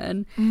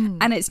human,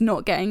 and it's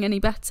not getting any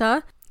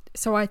better.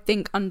 So I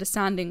think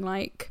understanding,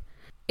 like,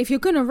 if you're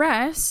gonna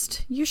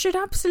rest, you should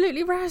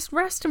absolutely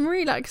rest and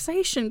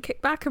relaxation, kick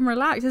back and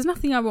relax. There's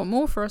nothing I want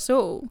more for us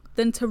all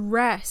than to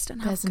rest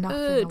and have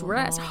good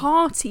rest,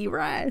 hearty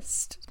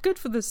rest. It's good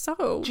for the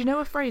soul. Do you know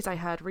a phrase I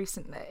heard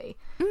recently?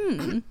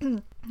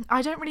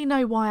 I don't really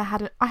know why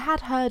I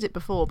had heard it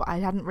before, but I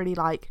hadn't really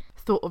like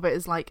thought of it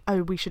as like,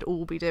 oh, we should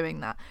all be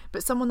doing that.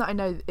 But someone that I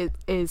know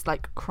is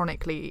like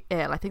chronically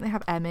ill, I think they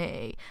have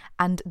ME,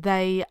 and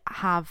they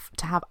have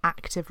to have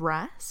active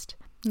rest.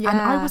 Yeah.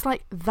 And I was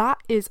like, that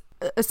is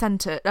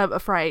a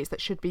phrase that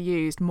should be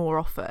used more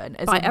often.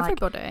 As by in,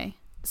 everybody. Like,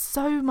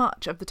 so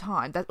much of the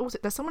time.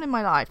 There's someone in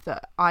my life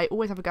that I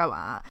always have a go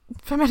at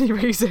for many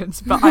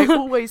reasons, but I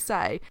always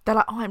say, they're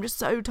like, oh, I'm just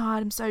so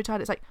tired, I'm so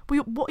tired. It's like,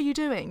 well, what are you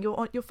doing?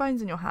 Your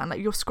phone's in your hand,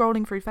 like you're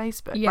scrolling through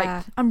Facebook. Yeah.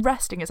 Like, I'm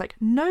resting. It's like,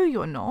 no,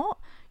 you're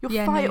not.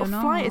 Your fight or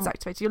flight is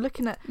activated. You're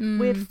looking at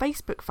weird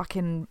Facebook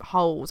fucking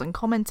holes and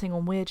commenting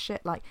on weird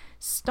shit. Like,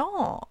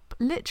 stop.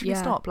 Literally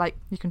stop. Like,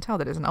 you can tell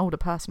that it's an older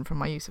person from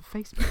my use of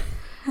Facebook.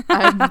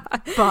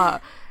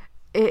 But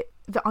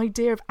the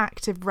idea of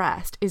active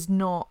rest is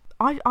not...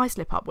 I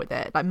slip up with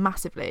it, like,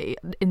 massively,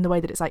 in the way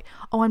that it's like,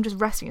 oh, I'm just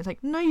resting. It's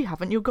like, no, you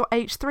haven't. You've got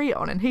H3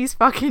 on and he's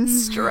fucking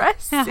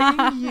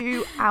stressing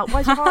you out.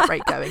 Why's your heart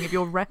rate going if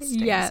you're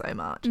resting so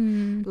much?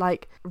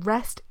 Like,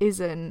 rest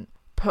isn't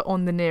put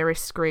on the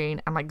nearest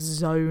screen and like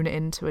zone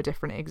into a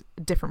different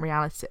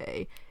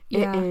reality.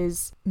 It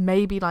is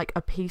maybe like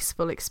a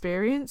peaceful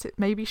experience. It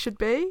maybe should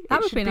be.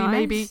 That would be nice.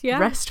 Maybe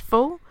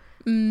restful.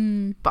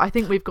 But I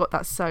think we've got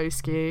that so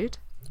skewed.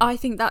 I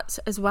think that's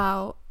as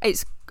well.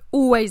 It's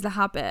always the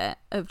habit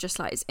of just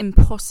like, it's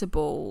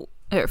impossible.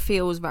 It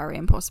feels very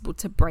impossible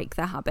to break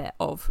the habit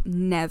of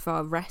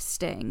never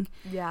resting.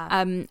 Yeah.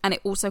 And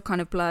it also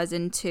kind of blurs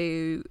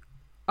into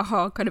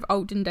our kind of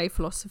olden day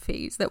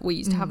philosophies that we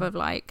used to have of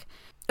like,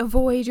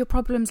 avoid your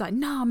problems, like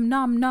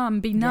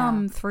numb, be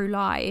numb through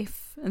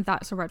life, and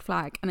that's a red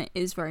flag. And it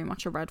is very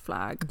much a red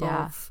flag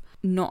of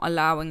not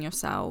allowing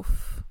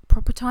yourself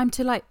proper time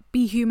to like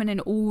be human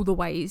in all the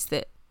ways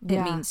that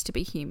it means to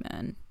be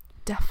human.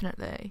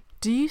 Definitely.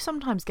 Do you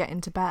sometimes get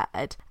into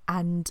bed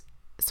and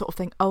sort of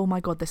think, oh my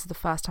god, this is the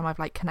first time I've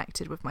like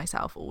connected with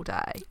myself all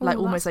day? Like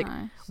almost like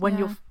nice. When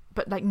you're,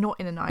 but like not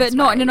in a nice way. But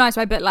not in a nice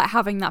way, but like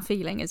having that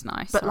feeling is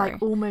nice. But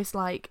like almost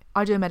like,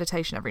 I do a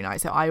meditation every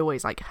night, so I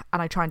always like,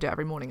 and I try and do it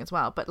every morning as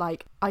well, but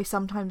like I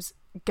sometimes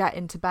get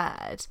into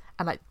bed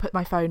and like put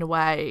my phone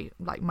away,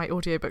 like my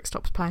audiobook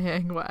stops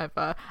playing,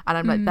 whatever, and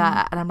I'm like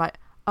there, and I'm like,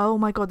 oh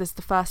my god, this is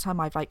the first time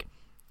I've like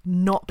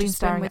not been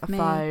staring at a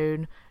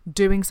phone,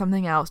 doing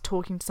something else,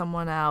 talking to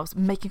someone else,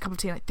 making a cup of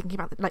tea, like thinking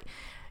about it. Like,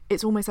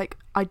 it's almost like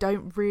I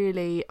don't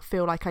really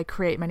feel like I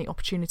create many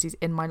opportunities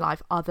in my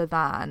life other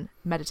than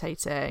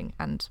meditating,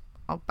 and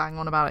I'll bang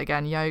on about it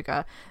again,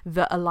 yoga,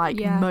 that are like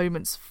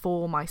moments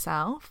for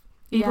myself.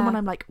 Even when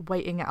I'm like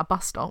waiting at a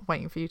bus stop,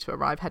 waiting for you to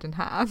arrive head in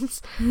hands,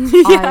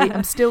 I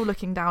am still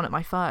looking down at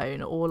my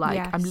phone, or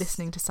like I'm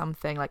listening to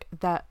something. Like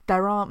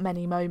there aren't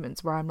many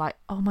moments where I'm like,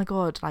 oh my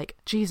god, like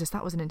Jesus,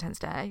 that was an intense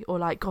day, or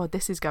like God,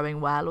 this is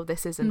going well, or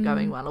this isn't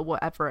going well, or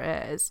whatever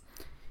it is.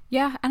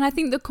 Yeah, and I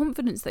think the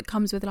confidence that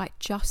comes with like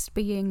just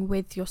being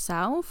with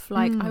yourself,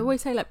 like I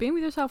always say, like being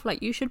with yourself,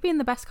 like you should be in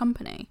the best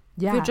company.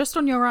 Yeah. If you're just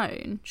on your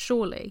own,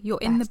 surely you're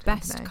in the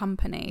best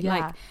company. Yeah.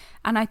 Like,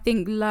 and I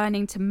think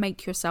learning to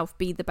make yourself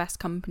be the best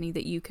company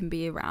that you can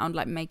be around,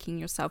 like making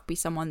yourself be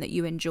someone that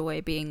you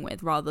enjoy being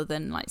with, rather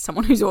than like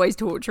someone who's always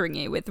torturing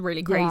you with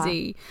really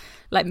crazy,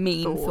 like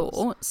mean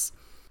thoughts.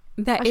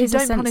 There Actually, is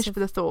don't punish for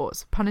the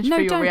thoughts. Punish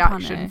for your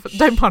reaction.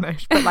 Don't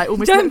punish, but like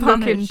almost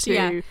look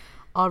into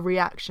our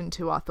reaction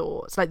to our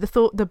thoughts. Like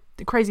the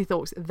crazy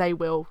thoughts, they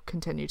will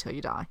continue till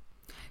you die.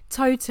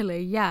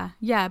 Totally, yeah,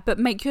 but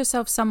make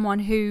yourself someone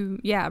who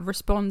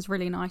responds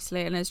really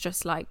nicely and is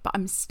just like, but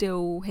I'm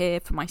still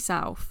here for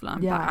myself.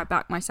 Like, I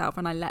back myself,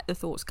 and I let the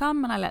thoughts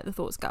come and I let the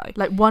thoughts go.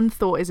 Like, one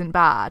thought isn't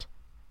bad,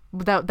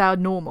 they're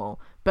normal,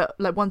 but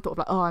like one thought of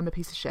like, oh, I'm a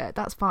piece of shit,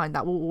 that's fine,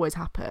 that will always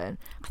happen.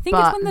 I think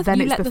it's when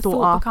you let the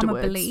thought become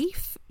a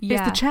belief.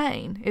 It's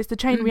the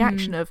chain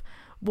reaction of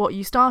what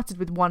you started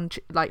with, one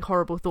like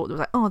horrible thought that was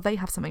like, oh, they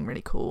have something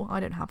really cool, I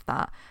don't have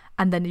that,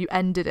 and then you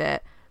ended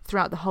it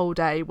throughout the whole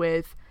day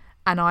with,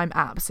 and I'm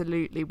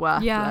absolutely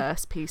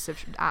worthless piece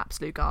of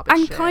absolute garbage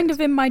and shit. Kind of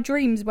in my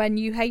dreams when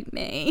you hate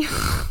me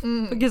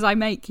because I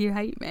make you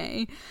hate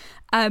me,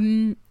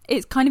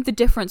 it's kind of the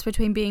difference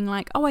between being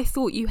like, oh, I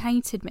thought you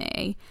hated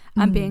me,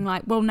 and being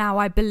like, well, now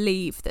I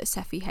believe that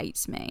Seffi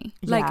hates me.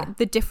 Like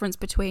the difference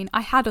between, I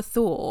had a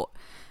thought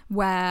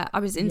where I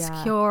was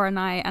insecure and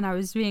I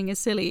was being a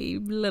silly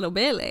little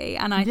Billy,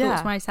 and I thought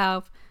to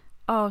myself,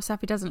 oh,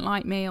 Seffi doesn't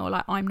like me, or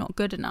like I'm not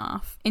good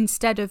enough,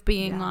 instead of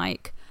being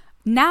like,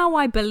 now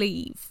I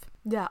believe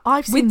Yeah,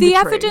 I've seen with the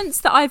truth.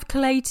 evidence that I've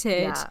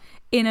collated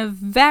in a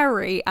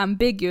very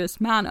ambiguous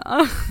manner.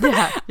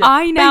 Yeah.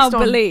 I now Based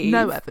on believe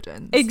no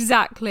evidence.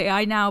 Exactly.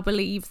 I now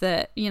believe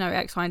that,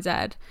 X, Y, and Z.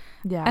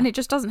 Yeah. And it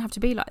just doesn't have to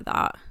be like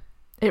that.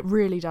 It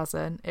really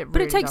doesn't.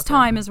 But it takes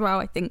time as well,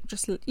 I think.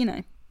 Just,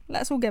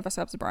 let's all give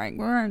ourselves a break.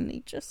 We're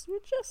just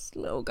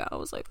little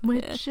girls over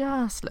We're here.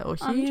 just little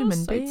I'm human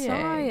just so beings.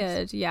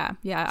 tired. Yeah.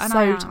 And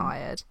So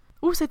tired.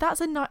 Also,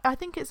 I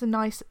think it's a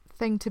nice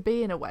thing to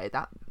be in a way,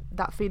 that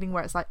feeling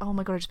where it's like, oh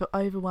my God, I just feel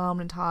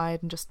overwhelmed and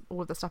tired and just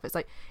all of the stuff. It's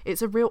like,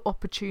 it's a real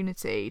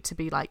opportunity to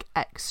be like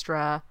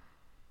extra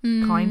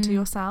kind to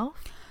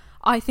yourself.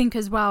 I think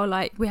as well,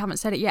 like, we haven't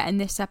said it yet in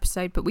this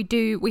episode, but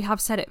we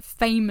have said it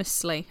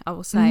famously, I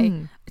will say,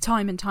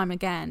 time and time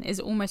again, is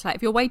almost like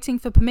if you're waiting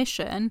for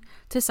permission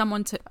for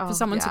someone to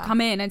come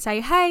in and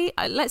say, hey,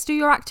 let's do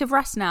your active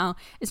rest now,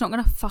 it's not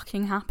going to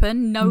fucking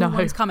happen. No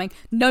one's coming.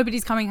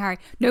 Nobody's coming, Harry.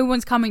 No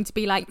one's coming to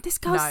be like, this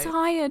girl's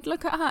tired,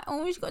 look at her,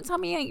 oh, she's got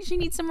tummy ache, she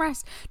needs some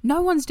rest.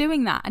 No one's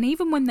doing that. And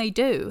even when they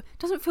do, it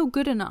doesn't feel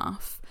good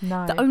enough.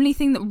 No. The only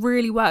thing that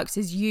really works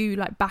is you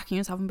like backing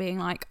yourself and being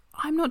like,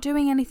 I'm not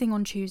doing anything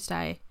on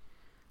Tuesday.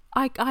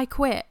 I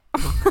quit.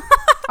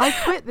 I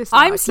quit this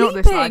life. I'm sleeping.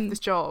 Not this life, this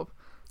job.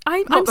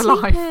 I'm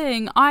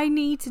sleeping. I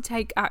need to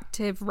take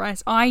active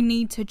rest. I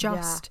need to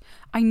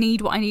I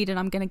need what I need, and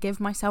I'm going to give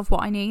myself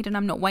what I need, and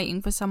I'm not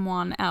waiting for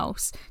someone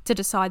else to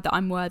decide that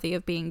I'm worthy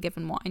of being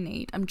given what I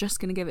need. I'm just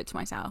going to give it to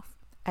myself.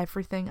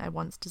 Everything I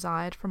once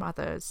desired from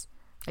others,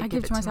 I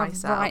give it to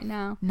myself right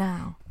now.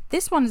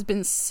 This one has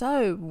been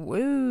so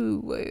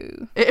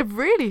woo-woo. It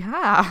really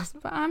has.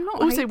 But I'm not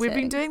Also, we've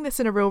been doing this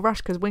in a real rush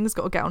because Wing's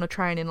got to get on a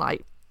train in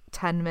like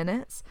 10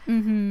 minutes.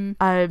 Mm-hmm.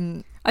 I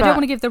don't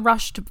want to give the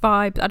rushed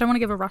vibe. I don't want to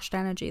give a rushed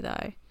energy,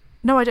 though.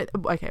 No, I don't.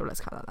 Okay, well, let's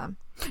cut that then.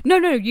 No,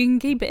 you can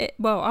keep it.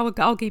 Well,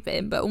 I'll keep it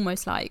in, but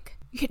almost like...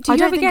 Do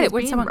you ever get it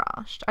when someone...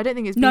 rushed? I don't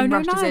think it's been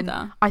rushed as in...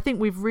 neither. I think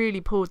we've really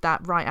pulled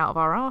that right out of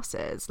our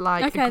arses.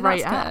 Like, a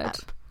great app.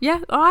 Good. Yeah,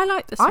 I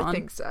like this one. I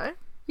think so.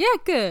 Yeah,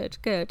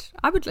 good.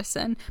 I would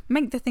listen.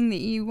 Make the thing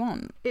that you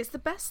want. It's the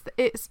best.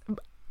 It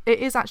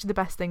is actually the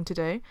best thing to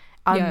do.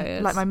 Yeah, it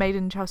is. Like my Made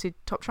in Chelsea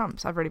top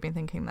trumps. I've really been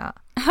thinking that.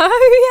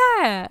 Oh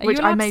yeah, which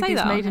I made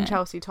these Made in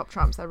Chelsea top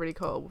trumps. They're really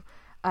cool.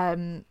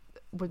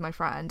 With my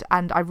friend,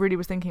 and I really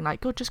was thinking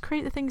like, God, just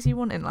create the things you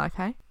want in life.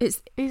 Hey,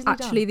 it's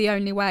actually the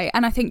only way.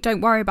 And I think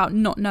don't worry about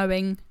not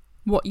knowing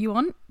what you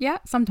want. Yeah,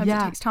 sometimes it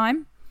takes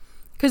time.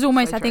 Because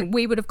almost, I think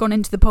we would have gone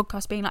into the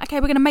podcast being like,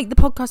 okay, we're going to make the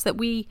podcast that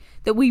we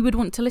would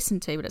want to listen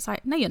to. But it's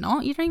like, no, you're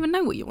not. You don't even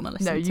know what you want to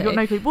listen to. No, you got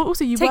no clue. Well,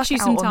 also, you takes work you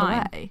out some on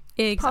time. The way.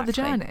 Exactly. Part of the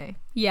journey.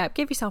 Yeah,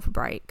 give yourself a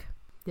break.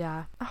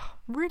 Yeah. Oh,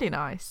 really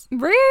nice.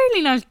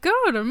 Really nice.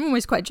 God, I'm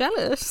almost quite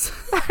jealous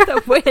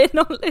that we're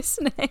not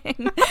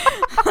listening.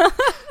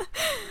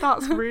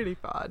 That's really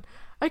fun.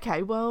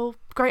 Okay, well,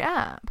 great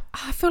app.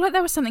 I feel like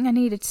there was something I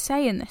needed to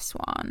say in this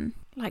one.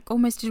 Like,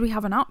 almost did we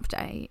have an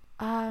update?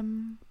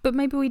 But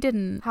maybe we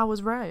didn't. How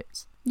was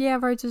Rhodes? Yeah,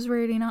 Rhodes was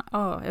really nice.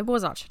 Oh, it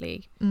was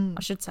actually.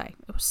 I should say.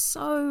 It was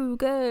so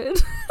good.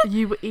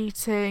 You were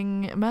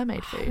eating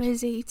mermaid food. I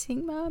was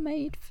eating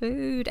mermaid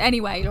food.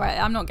 Anyway, right,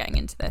 I'm not getting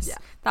into this. Yeah.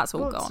 That's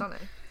all gone.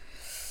 Stunning.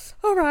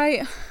 All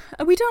right.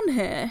 Are we done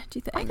here, do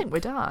you think? I think we're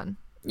done.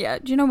 Yeah,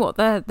 do you know what?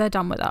 They're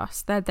done with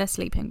us. They're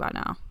sleeping by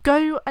now.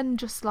 Go and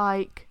just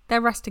like...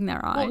 They're resting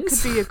their eyes. What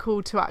could be a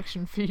call to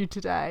action for you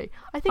today?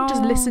 I think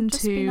just listen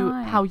to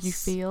how you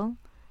feel.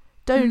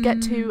 Don't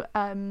get too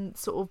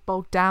sort of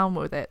bogged down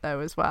with it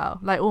though as well.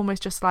 Like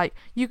almost just like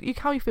you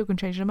how you feel can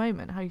change in a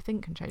moment. How you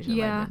think can change in a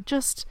moment.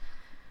 Just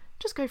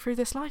go through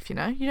this life, you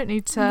know? You don't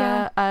need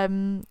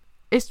to...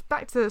 It's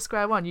back to the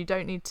square one. You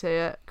don't need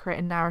to create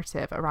a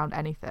narrative around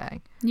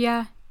anything.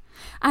 Yeah.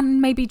 And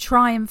maybe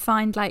try and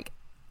find like,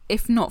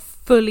 if not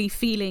fully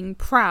feeling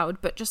proud,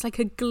 but just like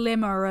a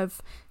glimmer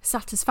of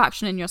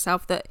satisfaction in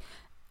yourself that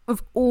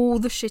of all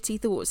the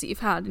shitty thoughts that you've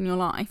had in your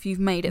life, you've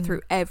made it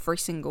through every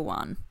single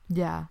one.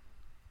 Yeah.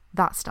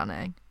 That's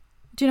stunning.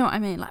 Do you know what I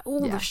mean? Like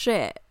all the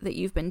shit that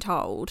you've been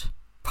told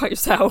by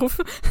yourself.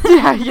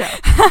 Yeah.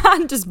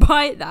 And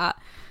despite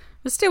that,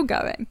 we're still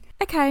going.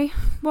 Okay,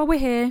 well, we're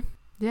here.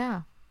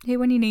 Yeah. Here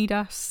when you need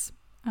us.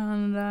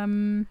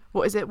 And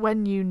what is it?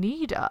 When you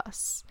need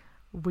us,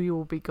 we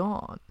will be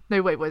gone.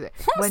 No, wait, what is it?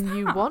 When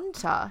you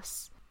want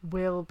us,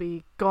 we'll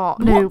be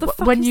gone. What the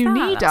fuck when is you that?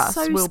 need That's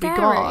us, so we'll scary.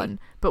 be gone.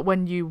 But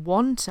when you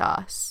want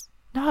us...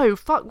 No,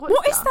 fuck,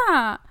 what is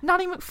that?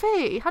 Nanny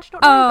McPhee. How do you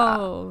not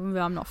know that?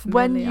 Oh, I'm not familiar.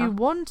 When you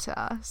want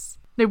us.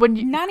 No, when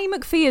you... Nanny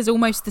McPhee is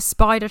almost the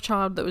spider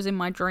child that was in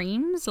my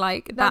dreams.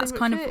 Like, Nanny that's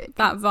kind McPhee. Of...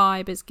 That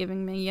vibe is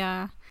giving me,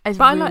 yeah. It's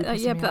but really I like that,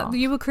 yeah, but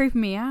you were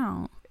creeping me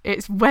out.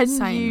 It's when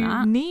saying you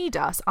that. need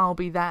us, I'll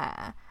be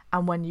there.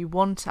 And when you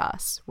want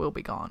us, we'll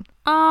be gone.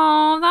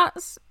 Oh,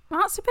 that's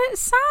a bit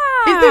sad.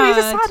 It's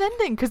a sad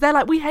ending because they're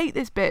like, we hate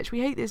this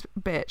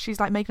bitch. She's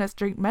like making us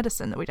drink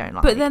medicine that we don't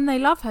like. But then they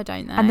love her,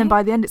 don't they? And then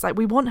by the end, it's like,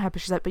 we want her,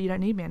 but she's like, but you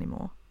don't need me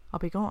anymore. I'll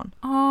be gone.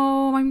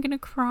 Oh, I'm gonna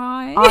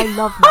cry. I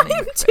love Nanny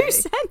I'm McPhee. too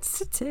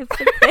sensitive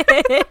for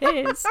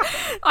this.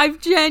 I've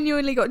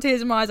genuinely got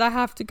tears in my eyes. I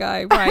have to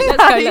go. Right,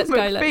 let's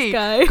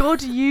go.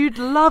 God, you'd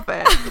love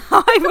it.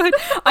 I would.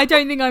 I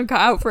don't think I'm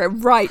cut out for it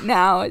right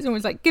now. It's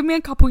almost like, give me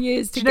a couple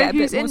years to get a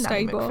bit more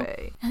stable.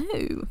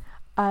 Who?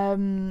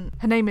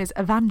 Her name is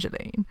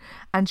Evangeline,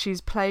 and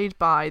she's played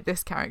by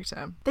this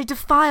character. They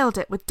defiled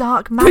it with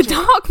dark magic. With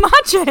dark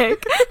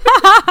magic?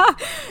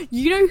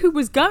 You know who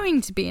was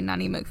going to be in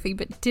Nanny McPhee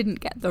but didn't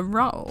get the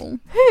role?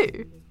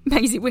 Who?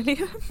 Maisie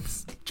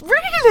Williams.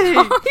 Really?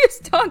 Oh,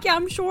 it's dark. Yeah,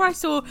 I'm sure I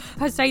saw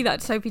her say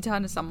that to Sophie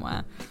Turner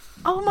somewhere.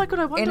 Oh my God,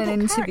 I wonder in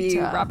an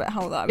interview rabbit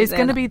hole that I was It's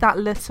going to be that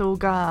little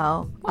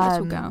girl. What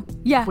little girl?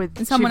 Yeah,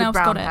 with someone else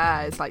brown got it.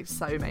 hair. It's like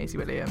so Maisie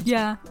Williams.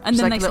 Yeah, and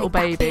she's then like they a little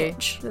say, baby.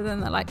 Bitch. And then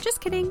they're like, just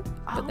kidding,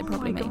 but they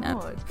probably mean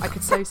it. I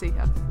could so see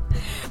her.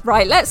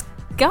 Right, let's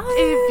go.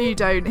 If you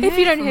don't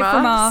hear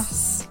from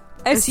us,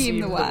 assume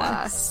the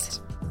worst.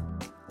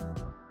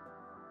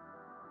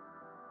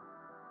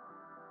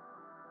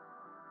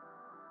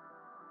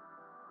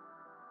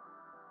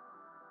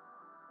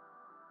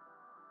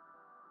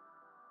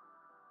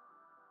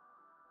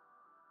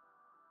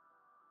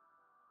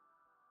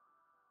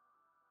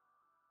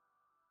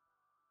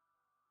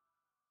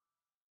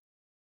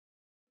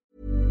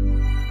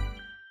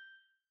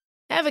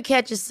 Ever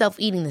catch yourself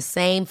eating the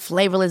same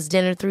flavorless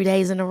dinner 3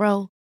 days in a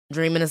row?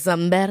 Dreaming of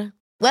something better?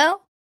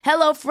 Well,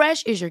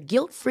 HelloFresh is your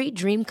guilt-free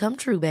dream come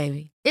true,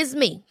 baby. It's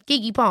me,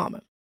 Keke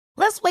Palmer.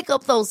 Let's wake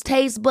up those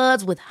taste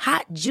buds with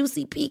hot,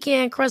 juicy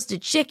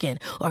pecan-crusted chicken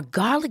or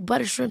garlic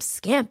butter shrimp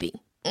scampi.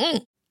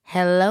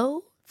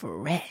 Hello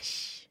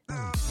Fresh.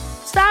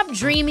 Stop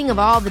dreaming of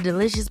all the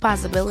delicious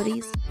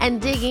possibilities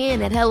and dig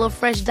in at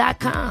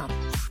HelloFresh.com.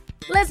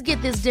 Let's get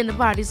this dinner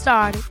party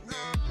started.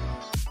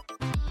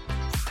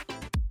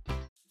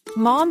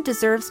 Mom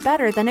deserves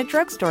better than a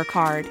drugstore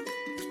card.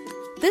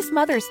 This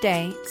Mother's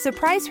Day,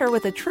 surprise her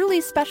with a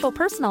truly special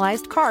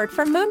personalized card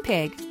from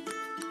Moonpig.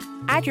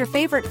 Add your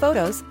favorite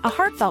photos, a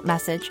heartfelt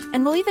message,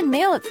 and we'll even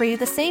mail it for you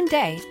the same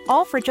day,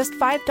 all for just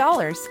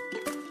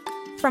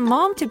 $5. From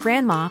mom to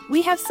grandma,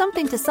 we have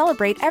something to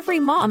celebrate every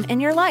mom in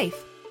your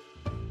life.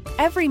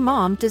 Every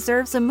mom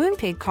deserves a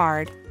Moonpig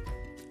card.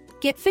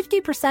 Get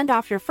 50%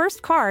 off your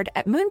first card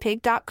at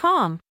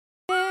Moonpig.com.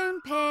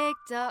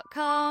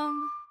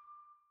 Moonpig.com